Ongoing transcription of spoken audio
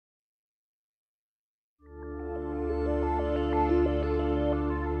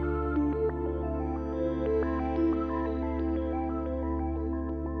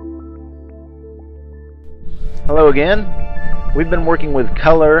Hello again. We've been working with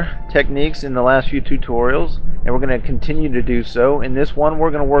color techniques in the last few tutorials, and we're going to continue to do so. In this one, we're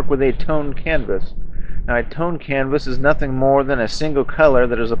going to work with a toned canvas. Now, a toned canvas is nothing more than a single color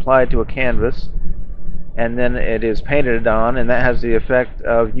that is applied to a canvas, and then it is painted on, and that has the effect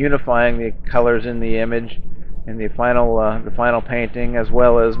of unifying the colors in the image in the final painting, as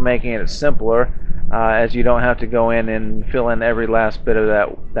well as making it simpler, as you don't have to go in and fill in every last bit of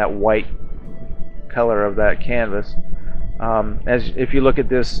that white color of that canvas. As if you look at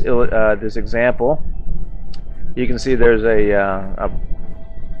this example, you can see there's a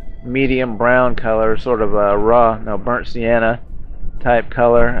medium brown color, sort of a burnt sienna type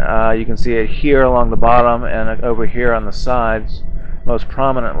color. You can see it here along the bottom and over here on the sides most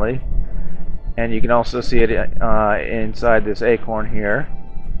prominently, and you can also see it inside this acorn here.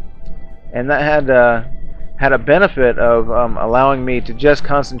 And that had a benefit of allowing me to just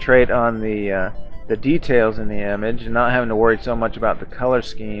concentrate on the details in the image and not having to worry so much about the color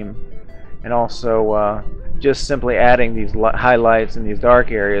scheme, and also just simply adding these highlights in these dark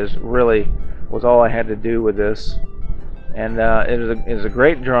areas really was all I had to do with this. And it is a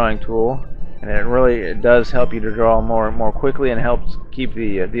great drawing tool, and it does help you to draw more quickly, and helps keep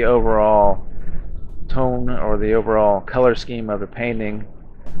the overall tone or the overall color scheme of the painting.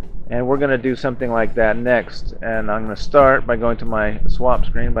 And we're going to do something like that next, and I'm going to start by going to my swap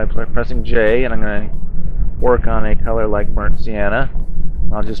screen by pressing J, and I'm going to work on a color like burnt sienna.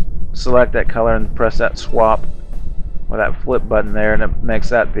 I'll just select that color and press that swap with that flip button there, and it makes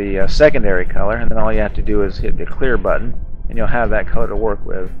that the secondary color, and then all you have to do is hit the clear button and you'll have that color to work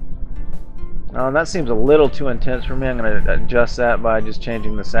with. Now, that seems a little too intense for me. I'm going to adjust that by just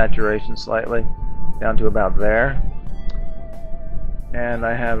changing the saturation slightly down to about there. And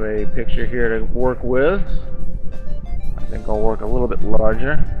I have a picture here to work with. I think I'll work a little bit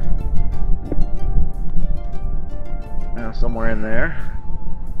larger. Now, somewhere in there.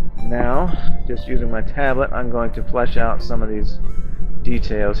 Now, just using my tablet, I'm going to flesh out some of these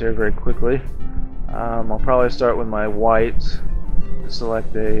details here very quickly. I'll probably start with my whites.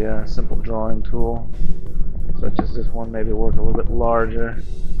 Select a simple drawing tool, such as this one, maybe work a little bit larger.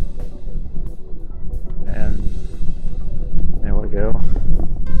 And there we go.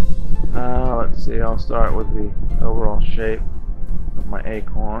 Let's see, I'll start with the overall shape of my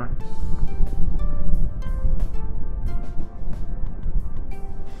acorn.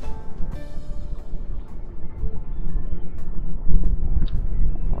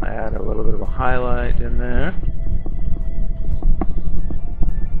 I'll add a little bit of a highlight in there.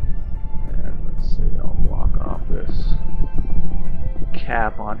 And let's see, I'll block off this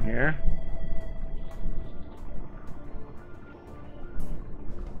cap on here.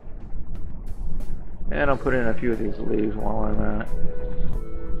 And I'll put in a few of these leaves while I'm at it.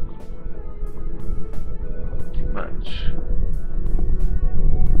 Too much.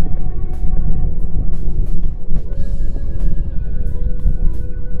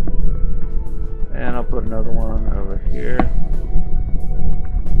 And I'll put another one over here.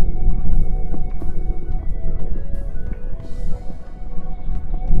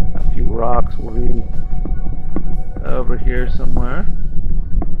 A few rocks will be over here somewhere.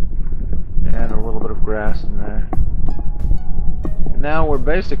 And a little bit of grass in there. And now we're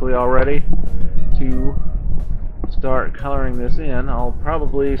basically all ready to start coloring this in. I'll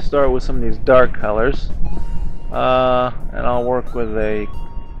probably start with some of these dark colors, and I'll work with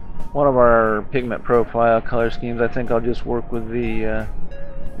one of our pigment profile color schemes. I think I'll just work with the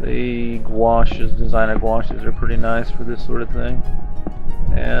gouaches. Designer gouaches are pretty nice for this sort of thing.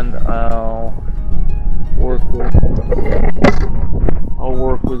 And I'll work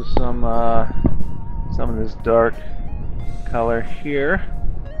with some of this dark color here,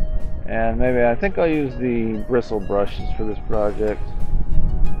 and maybe I think I'll use the bristle brushes for this project.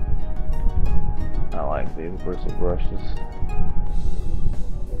 I like these bristle brushes.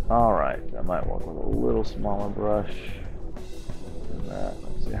 Alright, I might work with a little smaller brush than that.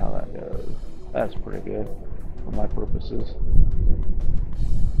 Let's see how that goes. That's pretty good for my purposes.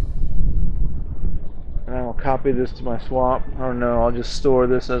 And I'll copy this to my swap, or no, I'll just store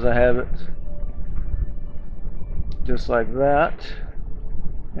this as I have it. Just like that.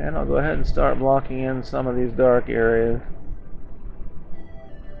 And I'll go ahead and start blocking in some of these dark areas.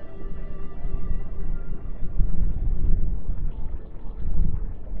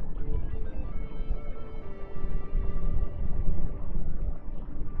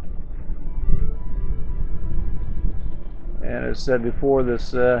 And as said before,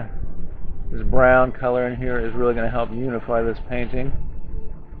 this brown color in here is really going to help unify this painting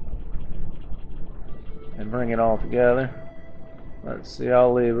and bring it all together. Let's see,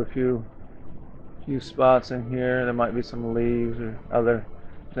 I'll leave a few A few spots in here. There might be some leaves or other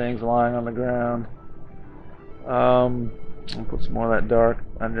things lying on the ground. I'll put some more of that dark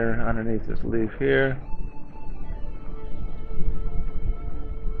underneath this leaf here.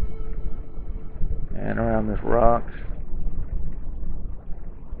 And around this rock.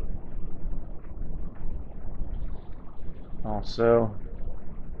 Also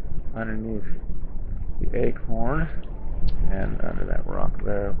underneath the acorn and under that rock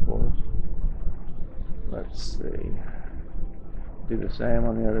there, of course. Let's see. Do the same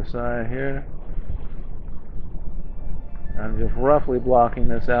on the other side here. I'm just roughly blocking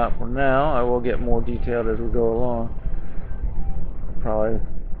this out for now. I will get more detailed as we go along. Probably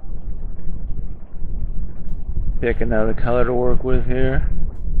pick another color to work with here.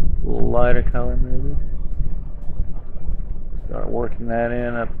 A little lighter color maybe. Start working that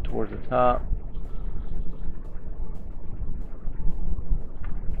in up towards the top.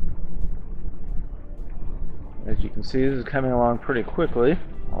 As you can see, this is coming along pretty quickly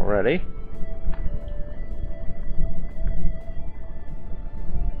already.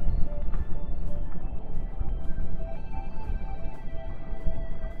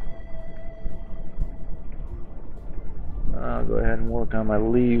 I'll go ahead and work on my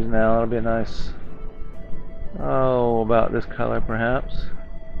leaves now. It'll be a nice, about this color perhaps.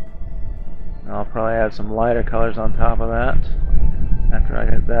 And I'll probably add some lighter colors on top of that after I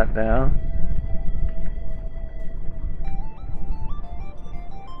get that down.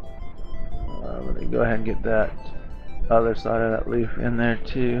 Let me go ahead and get that other side of that leaf in there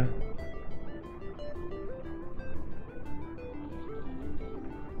too.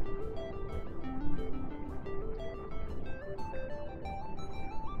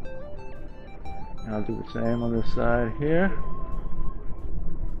 I'll do the same on this side here.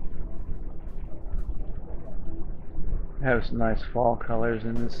 I have some nice fall colors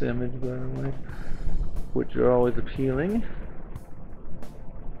in this image, by the way, which are always appealing.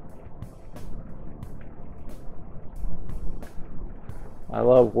 I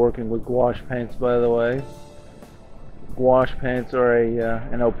love working with gouache paints, by the way. Gouache paints are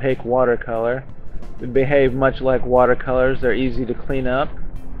an opaque watercolor. They behave much like watercolors. They're easy to clean up.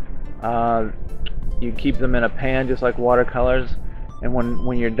 You keep them in a pan just like watercolors, and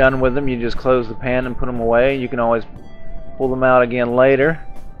when you're done with them, you just close the pan and put them away. You can always pull them out again later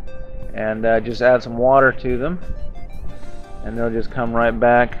and just add some water to them, and they'll just come right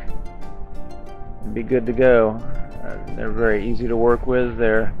back and be good to go. They're very easy to work with.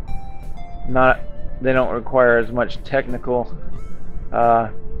 They don't require as much technical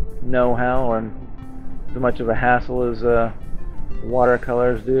know-how or as much of a hassle as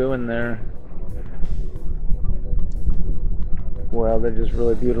watercolors do, and they're just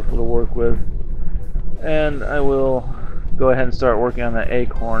really beautiful to work with. And I will go ahead and start working on that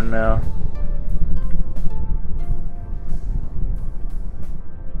acorn now.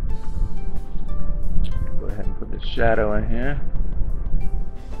 Go ahead and put the shadow in here.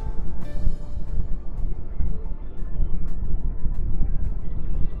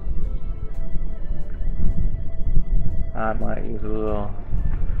 I might use a little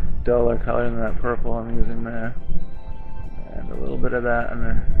duller color than that purple I'm using there. And a little bit of that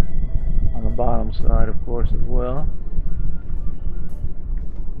on the bottom side, of course, as well.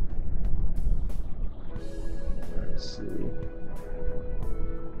 Let's see.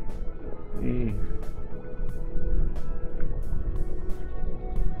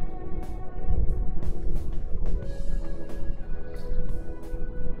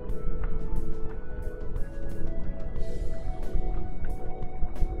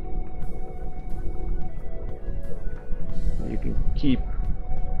 You can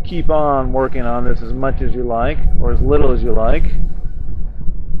keep on working on this as much as you like, or as little as you like.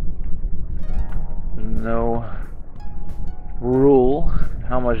 There's no rule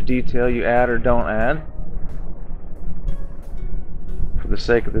how much detail you add or don't add. For the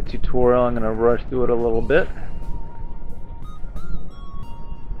sake of the tutorial, I'm going to rush through it a little bit.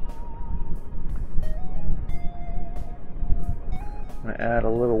 I'm going to add a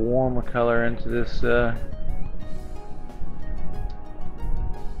little warmer color into this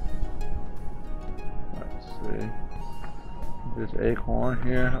this acorn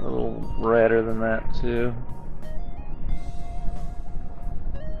here, a little redder than that too.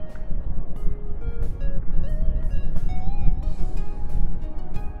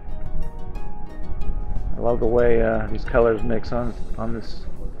 I love the way these colors mix on this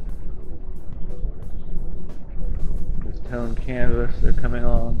tone canvas. They're coming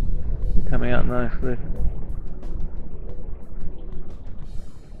out nicely.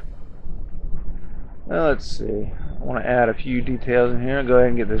 Well, let's see. I want to add a few details in here. Go ahead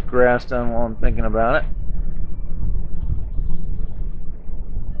and get this grass done while I'm thinking about it.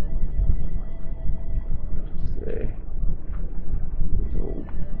 Let's see.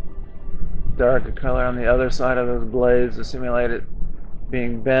 Darker color on the other side of those blades to simulate it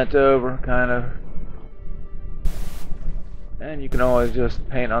being bent over, kind of. And you can always just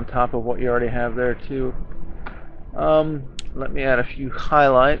paint on top of what you already have there too. Let me add a few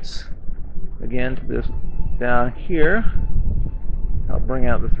highlights again to this down here. Help bring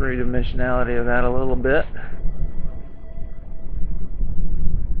out the three-dimensionality of that a little bit.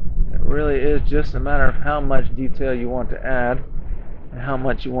 It really is just a matter of how much detail you want to add and how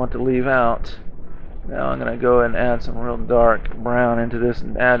much you want to leave out. Now I'm going to go and add some real dark brown into this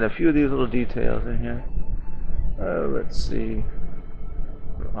and add a few of these little details in here. Let's see,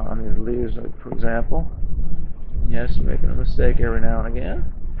 on these leaves, for example. Yes, you're making a mistake every now and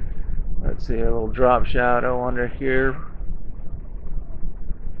again. Let's see, a little drop shadow under here.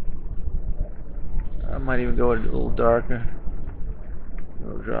 I might even go a little darker. A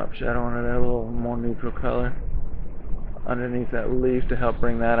little drop shadow under there, a little more neutral color underneath that leaf to help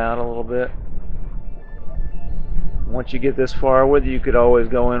bring that out a little bit. Once you get this far with you could always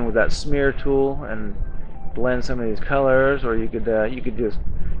go in with that smear tool and blend some of these colors, or you could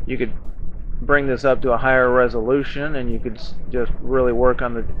bring this up to a higher resolution and you could just really work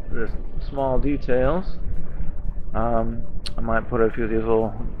on the small details. I might put a few of these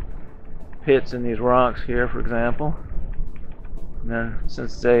little pits in these rocks here, for example. And then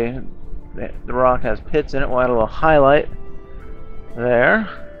since the rock has pits in it, we'll add a little highlight there.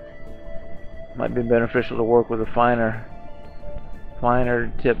 Might be beneficial to work with a finer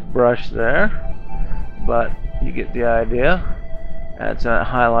tip brush there. But you get the idea. Add some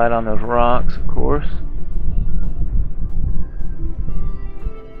highlight on those rocks, of course.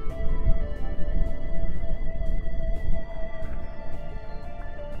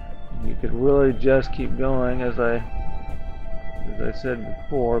 You could really just keep going as I said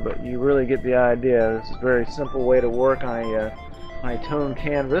before, but you really get the idea. This is a very simple way to work on a tone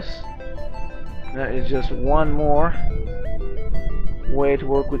canvas. That is just one more way to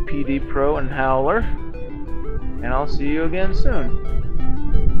work with PD Pro and Howler. And I'll see you again soon.